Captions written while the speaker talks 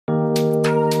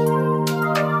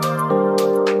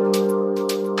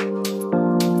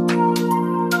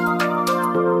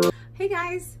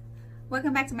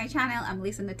Welcome back to my channel. I'm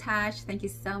Lisa Natash. Thank you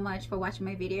so much for watching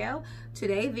my video.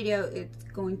 Today's video is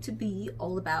going to be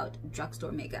all about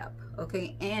drugstore makeup,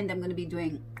 okay? And I'm going to be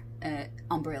doing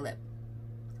ombre lip,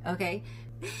 okay?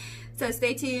 So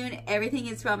stay tuned. Everything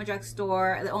is from a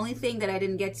drugstore. The only thing that I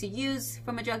didn't get to use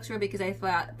from a drugstore because I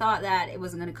thought that it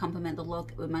wasn't going to complement the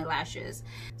look with my lashes.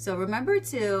 So remember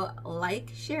to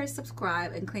like, share,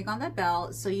 subscribe, and click on that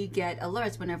bell so you get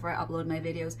alerts whenever I upload my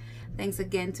videos. Thanks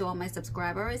again to all my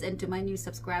subscribers and to my new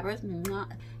subscribers.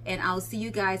 And I'll see you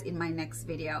guys in my next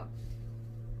video.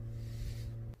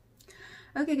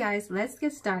 Okay guys, let's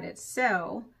get started.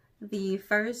 So the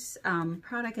first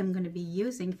product I'm going to be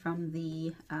using from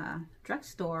the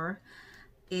drugstore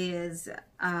is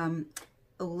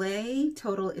Olay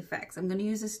Total Effects. I'm going to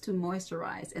use this to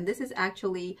moisturize, and this is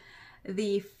actually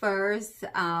the first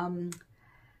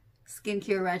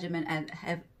skincare regimen I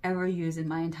have ever used in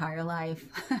my entire life.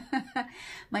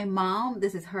 My mom,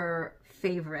 this is her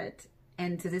favorite,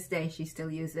 and to this day she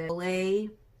still uses it. Olay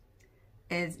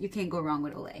is, you can't go wrong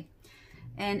with Olay.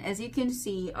 And as you can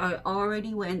see, I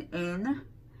already went in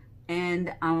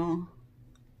and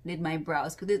did my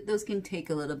brows, because those can take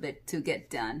a little bit to get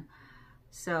done.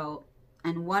 So,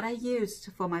 and what I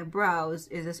used for my brows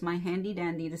is this my handy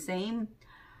dandy, the same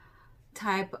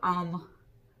type of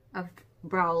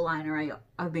brow liner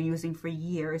I've been using for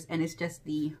years, and it's just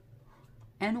the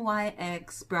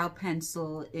NYX brow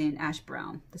pencil in ash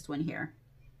brown, this one here.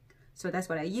 So that's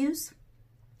what I use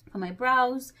for my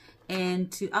brows,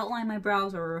 and to outline my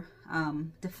brows or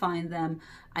define them,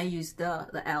 I use the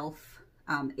e.l.f.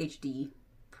 HD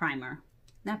primer,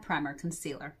 not primer,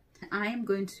 concealer. I am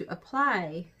going to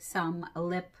apply some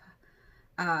lip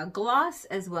gloss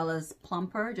as well as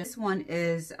Plumper. This one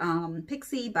is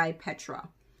Pixie by Petra.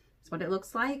 That's what it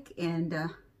looks like,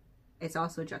 and it's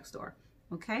also drugstore.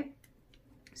 Okay,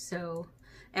 so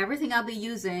everything I'll be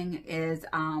using is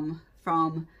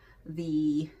from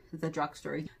the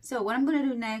drugstore. So what I'm going to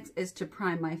do next is to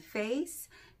prime my face,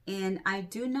 and I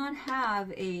do not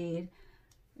have a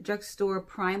drugstore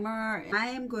primer. I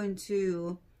am going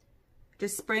to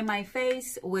just spray my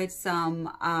face with some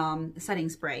setting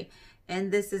spray,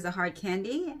 and this is a hard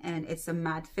candy and it's a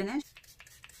matte finish.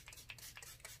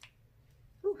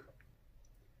 Ooh.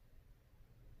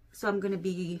 So I'm going to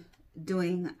be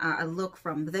doing a look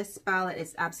from this palette.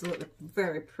 It's absolutely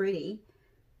very pretty.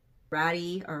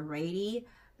 Rady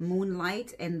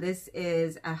Moonlight, and this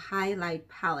is a highlight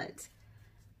palette.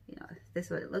 You know, this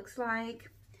is what it looks like,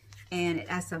 and it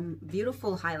has some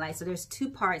beautiful highlights. So there's two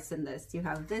parts in this. You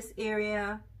have this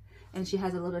area, and she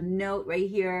has a little note right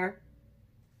here,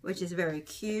 which is very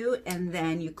cute, and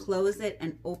then you close it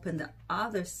and open the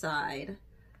other side.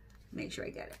 Make sure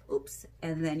I get it. Oops.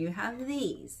 And then you have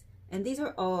these, and these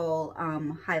are all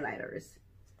highlighters,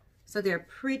 so they're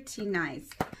pretty nice.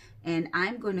 And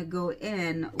I'm going to go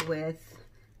in with,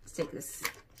 let's take this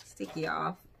sticky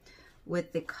off,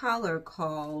 with the color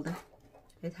called,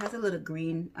 it has a little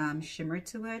green shimmer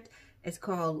to it. It's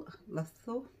called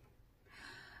Lathorine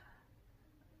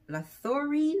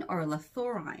or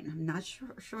Lathorine. I'm not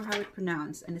sure how it's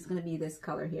pronounced. And it's going to be this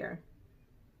color here.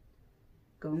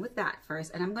 Going with that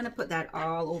first. And I'm going to put that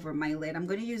all over my lid. I'm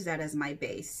going to use that as my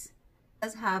base. It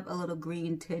does have a little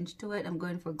green tinge to it. I'm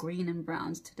going for green and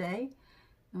browns today.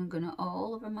 I'm gonna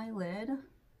all over my lid.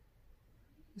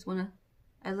 Just wanna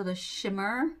add a little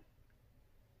shimmer,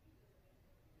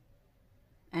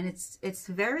 and it's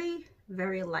very,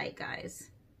 very light,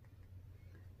 guys.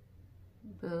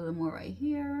 Put a little more right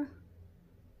here,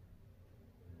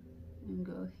 and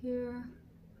go here.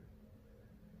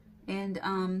 And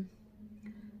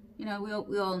you know, we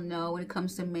all know when it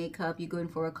comes to makeup, you go in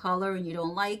for a color and you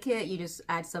don't like it, you just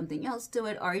add something else to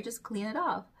it, or you just clean it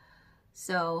off.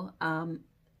 So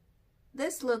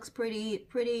this looks pretty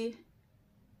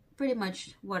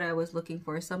much what I was looking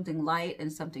for, something light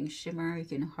and something shimmer. You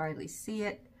can hardly see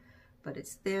it, but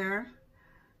it's there.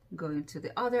 I'm going to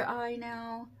the other eye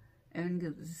now and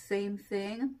do the same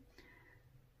thing.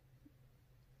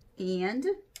 And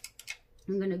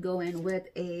I'm gonna go in with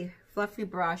a fluffy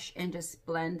brush and just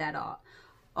blend that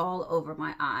all over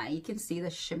my eye. You can see the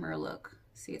shimmer look.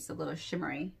 See, it's a little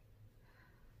shimmery.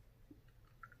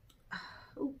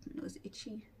 Oh, my nose is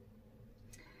itchy.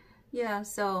 Yeah,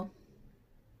 so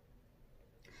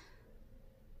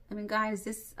I mean, guys,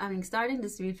 starting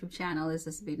this YouTube channel has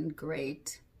just been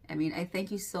great. I mean, I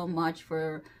thank you so much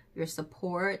for your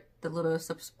support, the little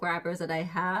subscribers that I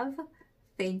have.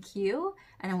 Thank you.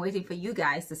 And I'm waiting for you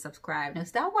guys to subscribe. Now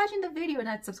stop watching the video and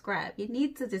not subscribe. You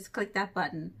need to just click that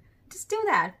button. Just do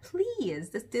that,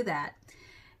 please. Just do that.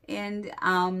 And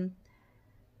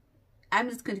I'm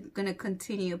just gonna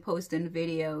continue posting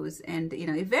videos, and you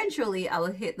know, eventually I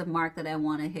will hit the mark that I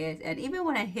want to hit. And even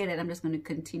when I hit it, I'm just going to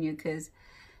continue, because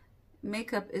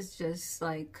makeup is just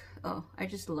like, oh, I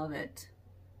just love it.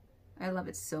 I love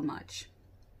it so much.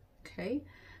 Okay,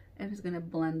 I'm just gonna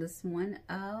blend this one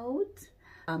out.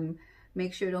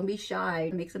 Make sure, don't be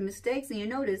shy, make some mistakes and you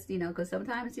notice, you know, because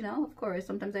sometimes, you know, of course,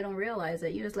 sometimes I don't realize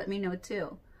it. You just let me know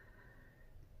too.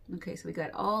 Okay, so we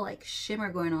got all like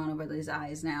shimmer going on over these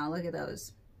eyes now. Look at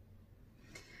those.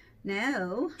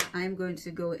 Now I'm going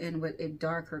to go in with a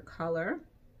darker color,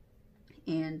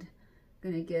 and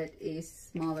I'm going to get a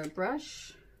smaller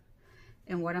brush,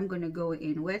 and what I'm going to go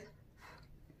in with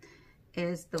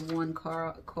is the one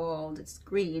called, it's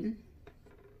green.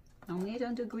 Normally I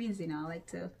don't do greens, you know, I like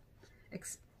to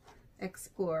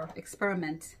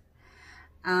experiment.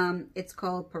 It's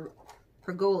called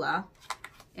Pergola,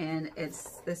 and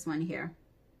it's this one here.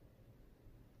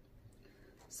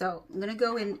 So I'm gonna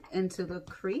go into the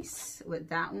crease with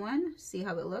that one, see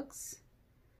how it looks.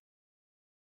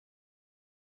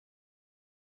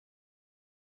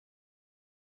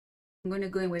 I'm gonna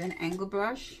go in with an angle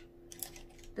brush.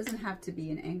 Doesn't have to be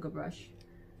an angle brush.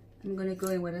 I'm gonna go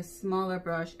in with a smaller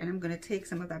brush, and I'm gonna take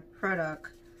some of that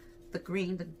product, the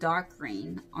green, the dark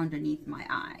green, underneath my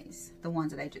eyes, the one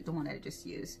that I just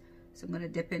used. So I'm gonna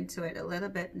dip into it a little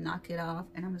bit, knock it off,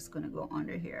 and I'm just gonna go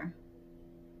under here.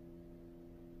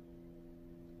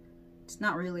 It's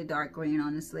not really dark green,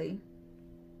 honestly.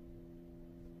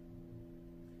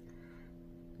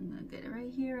 I'm gonna get it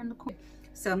right here in the corner.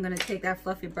 So I'm gonna take that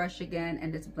fluffy brush again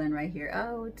and just blend right here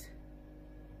out.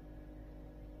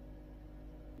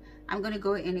 I'm gonna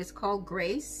go in, it's called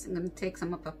Grace. I'm gonna take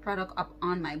some of the product up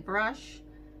on my brush.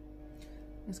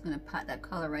 I'm just gonna pat that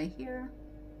color right here.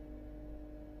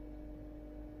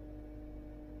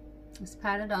 Just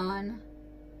pat it on.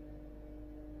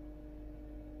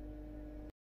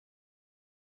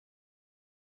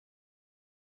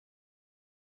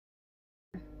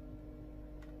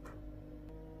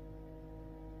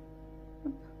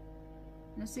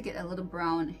 Just to get a little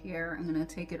brown here, I'm gonna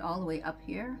take it all the way up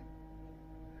here.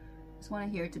 Just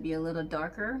want here to be a little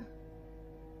darker.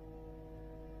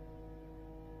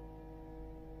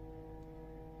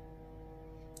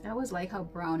 I always like how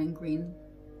brown and green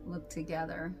look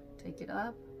together. Take it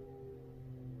up.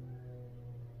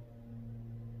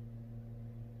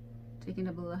 Taking it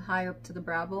up a little higher up to the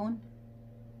brow bone.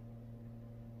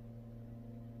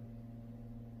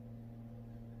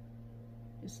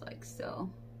 Just like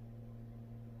so.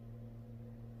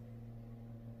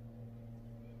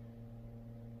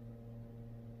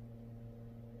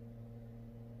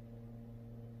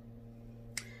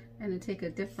 I'm going to take a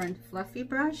different fluffy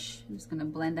brush. I'm just going to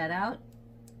blend that out.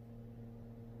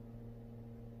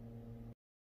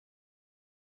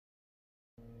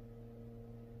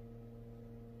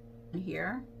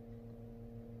 Here.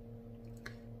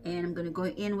 And I'm going to go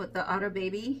in with the Outer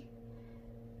Baby,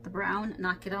 the brown,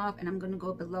 knock it off, and I'm going to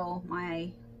go below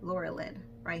my lower lid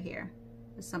right here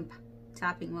with some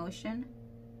tapping motion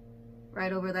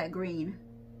right over that green.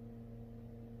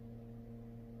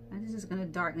 And this is going to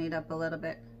darken it up a little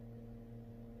bit.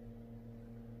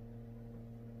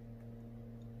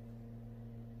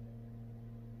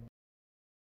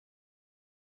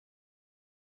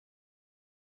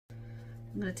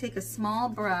 I'm going to take a small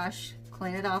brush,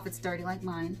 clean it off, it's dirty like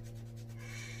mine,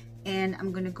 and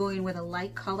I'm going to go in with a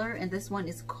light color, and this one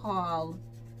is called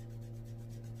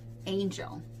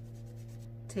Angel.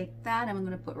 Take that, and I'm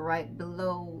going to put right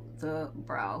below the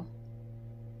brow,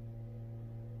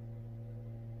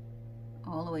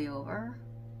 all the way over,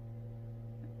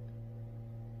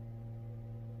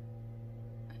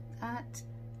 like that.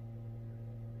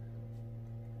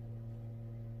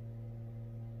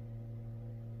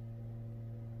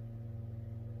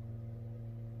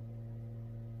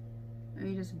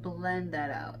 You just blend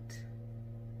that out,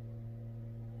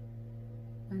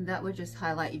 and that would just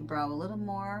highlight your brow a little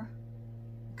more,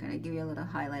 kind of give you a little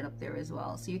highlight up there as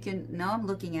well. So you can, now I'm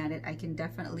looking at it, I can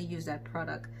definitely use that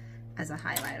product as a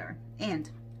highlighter. And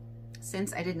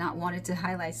since I did not want it to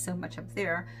highlight so much up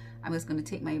there, I'm just going to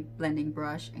take my blending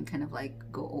brush and kind of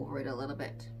like go over it a little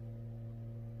bit.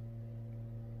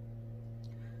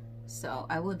 So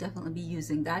I will definitely be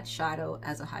using that shadow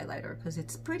as a highlighter because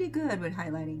it's pretty good with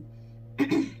highlighting.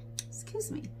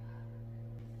 Excuse me.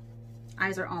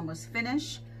 Eyes are almost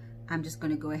finished. I'm just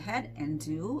going to go ahead and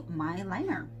do my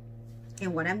liner.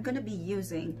 And what I'm going to be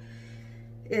using,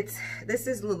 this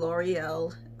is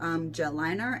L'Oreal gel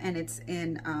liner, and it's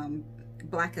in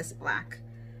Blackest Black.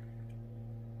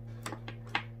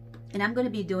 And I'm going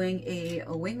to be doing a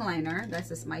wing liner. That's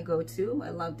just my go-to. I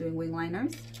love doing wing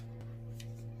liners.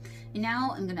 And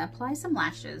now I'm gonna apply some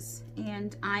lashes,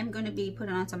 and I'm gonna be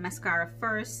putting on some mascara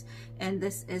first, and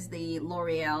this is the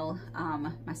L'Oreal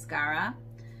mascara.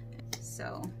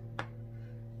 So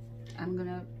I'm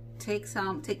gonna take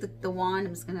the wand.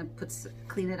 I'm just gonna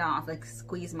clean it off, like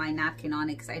squeeze my napkin on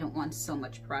it because I don't want so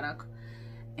much product,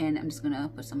 and I'm just gonna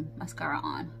put some mascara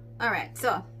on. All right,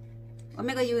 so I'm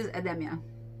gonna use Ademia.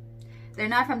 They're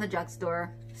not from the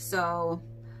drugstore, so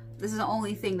this is the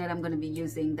only thing that I'm going to be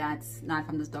using that's not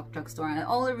from this drugstore. And the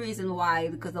only reason why,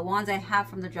 because the ones I have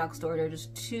from the drugstore, they're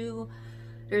just too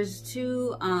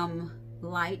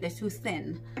light, they're too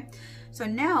thin. So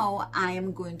now I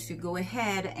am going to go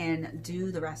ahead and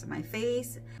do the rest of my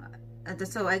face.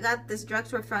 So I got this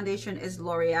drugstore foundation is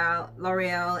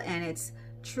L'Oreal, and it's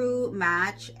True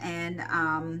Match,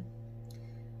 and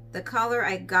the color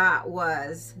I got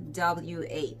was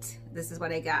W8. This is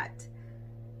what I got.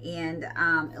 And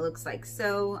it looks like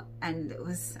so, and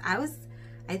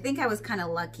I think I was kind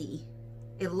of lucky.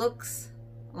 It looks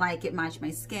like it matched my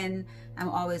skin. I'm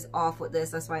always off with this.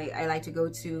 That's why I like to go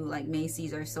to like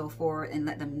Macy's or so forth and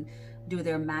let them do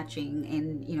their matching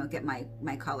and, you know, get my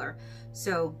color.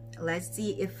 So let's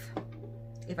see if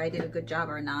I did a good job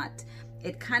or not.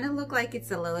 It kind of looked like it's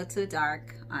a little too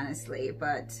dark, honestly,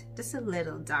 but just a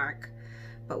little dark,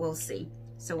 but we'll see.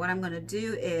 So what I'm gonna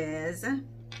do is,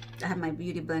 I have my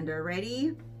beauty blender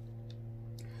ready.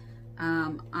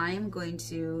 I'm going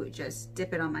to just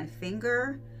dip it on my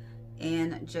finger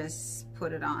and just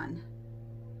put it on.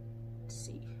 Let's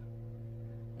see.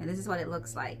 And this is what it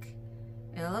looks like.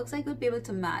 It looks like it would be able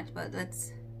to match, but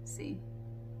let's see.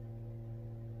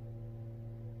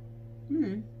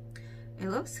 It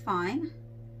looks fine.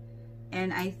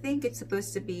 And I think it's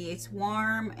supposed to be, it's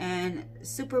warm and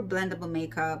super blendable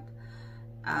makeup.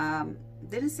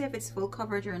 Didn't say if it's full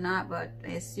coverage or not, but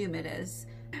I assume it is.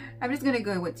 I'm just gonna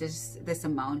go with just this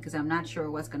amount because I'm not sure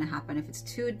what's gonna happen. If it's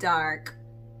too dark,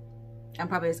 I'm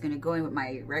probably just gonna go in with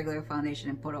my regular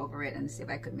foundation and put over it and see if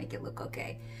I could make it look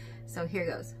okay. So here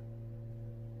goes.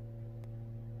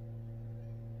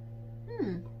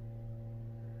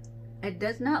 It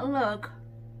does not look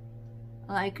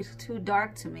like it's too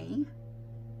dark to me.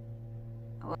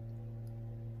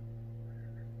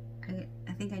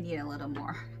 I think I need a little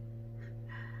more.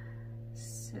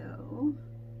 So,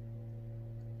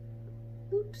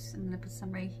 oops, I'm gonna put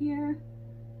some right here,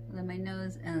 and then my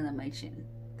nose, and then my chin.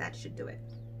 That should do it.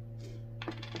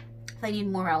 If I need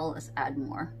more, I'll just add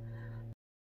more.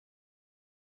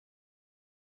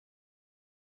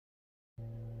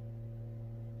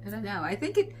 I don't know. I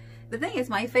think the thing is,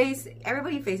 my face,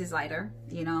 everybody's face is lighter,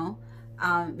 you know,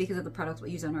 because of the products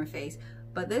we use on our face.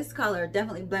 But this color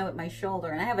definitely blend with my shoulder,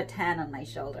 and I have a tan on my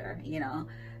shoulder, you know.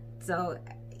 So,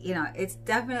 you know, it's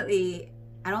definitely,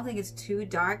 I don't think it's too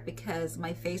dark because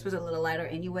my face was a little lighter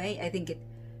anyway. I think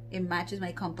it matches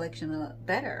my complexion a little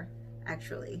better,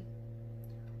 actually.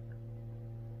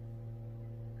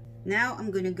 Now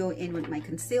I'm going to go in with my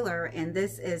concealer, and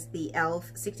this is the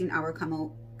e.l.f. 16-Hour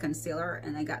Camo Concealer,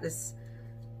 and I got this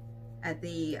at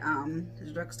the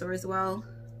drugstore as well.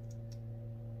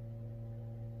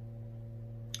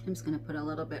 I'm just going to put a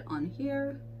little bit on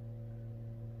here.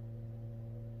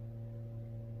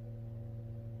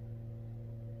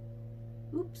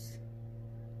 Oops.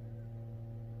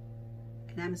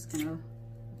 And I'm just going to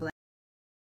blend.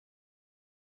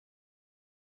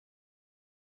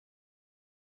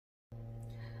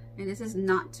 And this is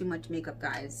not too much makeup,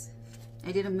 guys.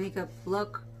 I did a makeup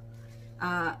look,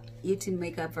 YouTube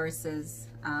makeup versus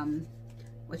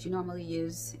what you normally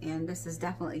use, and this is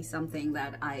definitely something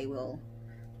that I will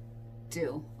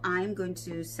do. I'm going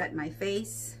to set my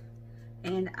face,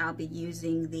 and I'll be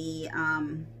using the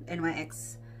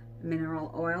NYX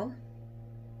mineral oil.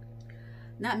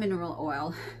 Not mineral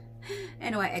oil,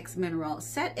 NYX mineral.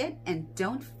 Set it and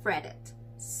don't fret it.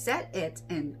 Set it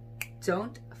and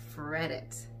don't fret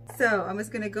it. So I'm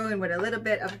just gonna go in with a little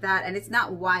bit of that, and it's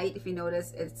not white, if you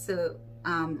notice. It's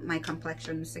my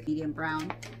complexion is medium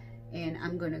brown, and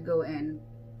I'm gonna go in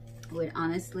with,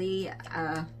 honestly,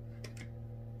 if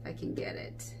I can get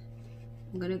it,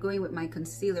 I'm gonna go in with my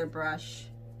concealer brush,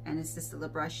 and it's this little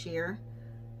brush here.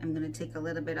 I'm gonna take a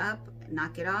little bit up,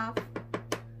 knock it off,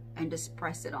 and just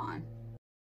press it on.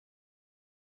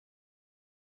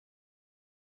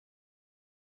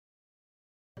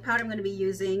 The powder I'm going to be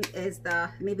using is the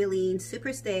Maybeline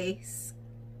Super Stay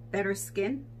Better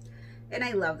Skin, and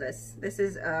I love this. This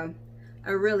is a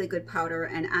really good powder,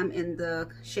 and I'm in the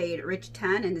shade Rich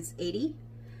Tan, and it's 80.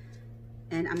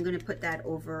 And I'm going to put that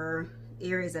over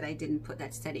areas that I didn't put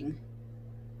that setting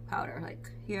powder, like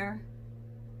here.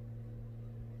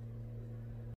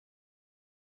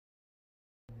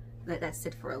 Let that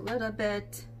sit for a little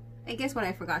bit, I guess what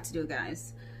I forgot to do,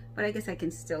 guys, but I guess I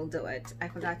can still do it. I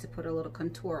forgot to put a little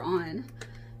contour on.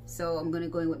 So I'm gonna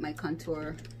go in with my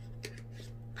contour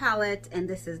palette, and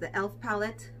this is the e.l.f.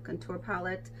 palette, contour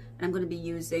palette, and I'm gonna be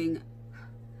using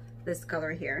this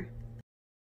color here.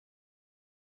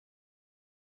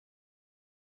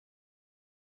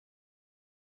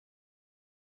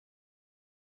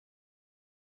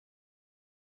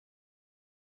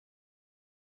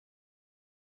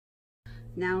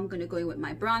 Now I'm gonna go in with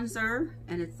my bronzer,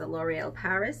 and it's the L'Oreal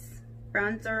Paris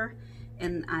bronzer,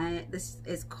 and this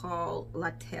is called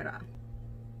La Terra.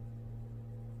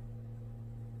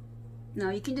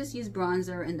 Now you can just use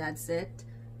bronzer and that's it.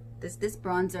 This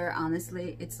bronzer,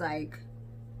 honestly, it's like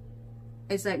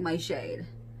my shade,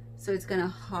 so it's kind of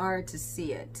hard to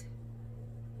see it.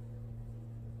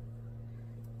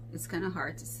 It's kind of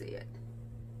hard to see it.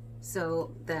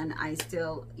 So then I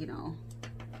still, you know,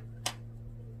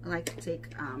 I like to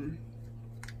take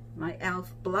my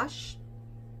e.l.f. blush.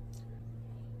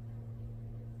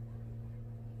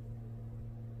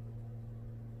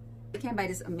 I can buy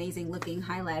this amazing looking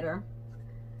highlighter,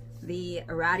 the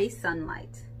Rady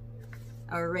Sunlight,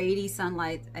 or Rady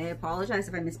Sunlight. I apologize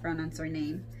if I mispronounce her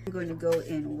name. I'm going to go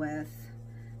in with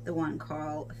the one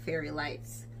called Fairy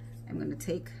Lights. I'm going to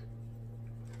take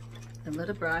a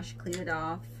little brush, clean it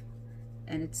off,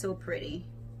 and it's so pretty.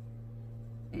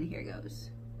 And here goes.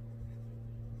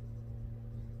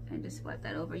 And just swipe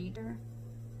that over you there.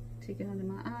 Take it under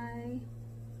my eye,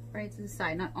 right to the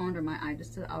side, not under my eye,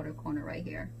 just to the outer corner right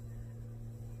here.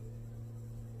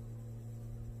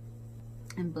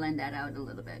 And blend that out a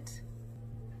little bit.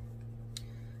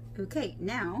 Okay,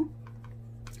 now,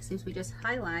 since we just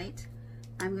highlight,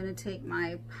 I'm gonna take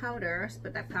my powder,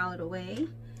 put that palette away,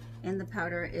 and the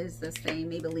powder is the same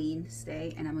Maybeline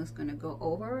Stay, and I'm just gonna go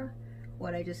over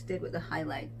what I just did with the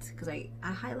highlight, because I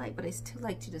highlight, but I still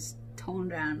like to just tone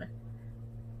down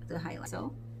the highlight.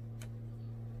 So,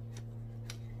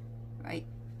 right,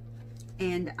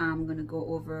 and I'm gonna go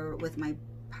over with my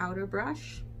powder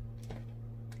brush.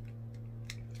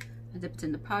 I dip it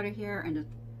in the powder here and just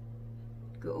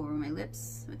go over my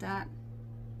lips with that.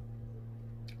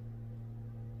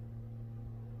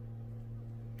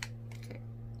 Okay,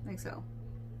 like so.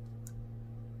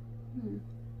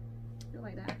 Feel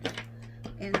like that.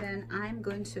 And then I'm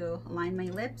going to line my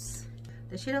lips.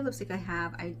 The shade of lipstick I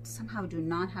have, I somehow do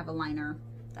not have a liner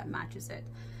that matches it.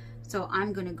 So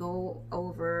I'm gonna go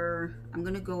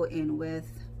in with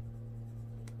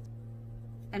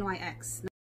NYX.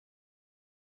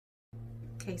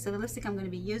 Okay, so the lipstick I'm going to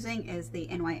be using is the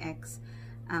NYX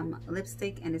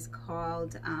lipstick, and it's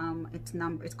called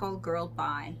it's called Girl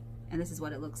Bye, and this is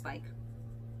what it looks like.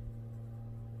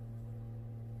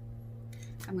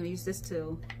 I'm going to use this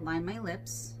to line my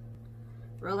lips,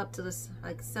 roll up to this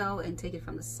like so, and take it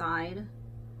from the side.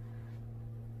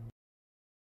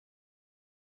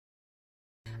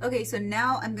 Okay, so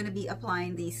now I'm going to be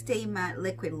applying the Stay Matte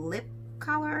Liquid Lip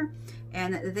Color,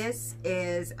 and this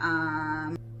is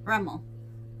Rimmel.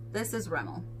 This is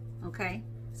Rimmel, okay?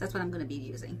 So that's what I'm gonna be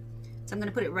using. So I'm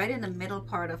gonna put it right in the middle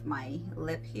part of my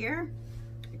lip here,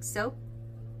 like so.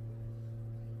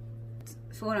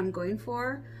 For what I'm going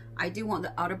for, I do want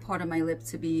the outer part of my lip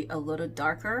to be a little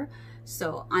darker.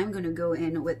 So I'm gonna go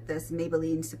in with this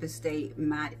Maybelline Super Stay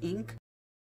Matte Ink.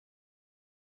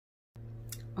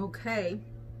 Okay,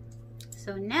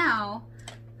 so now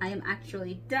I am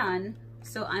actually done.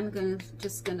 So I'm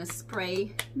just gonna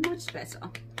spray much better.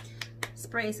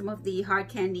 Spray some of the Hard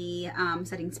Candy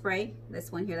setting spray,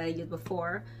 this one here that I used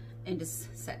before, and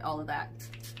just set all of that.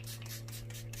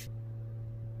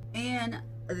 And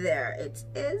there it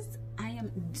is. I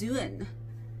am done.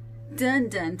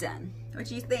 Done. What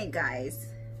do you think, guys?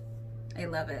 I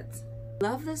love it.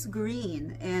 Love this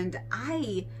green, and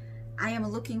I am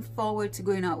looking forward to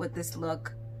going out with this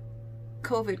look.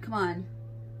 COVID, come on.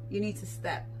 You need to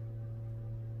step.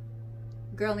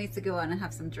 Girl needs to go out and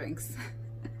have some drinks.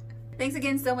 Thanks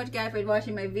again so much, guys, for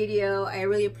watching my video. I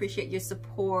really appreciate your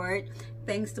support.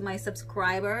 Thanks to my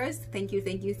subscribers. Thank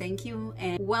you.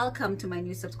 And welcome to my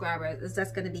new subscribers.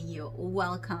 That's gonna be you.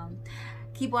 Welcome.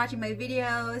 Keep watching my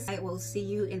videos. I will see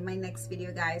you in my next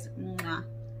video, guys. Mwah.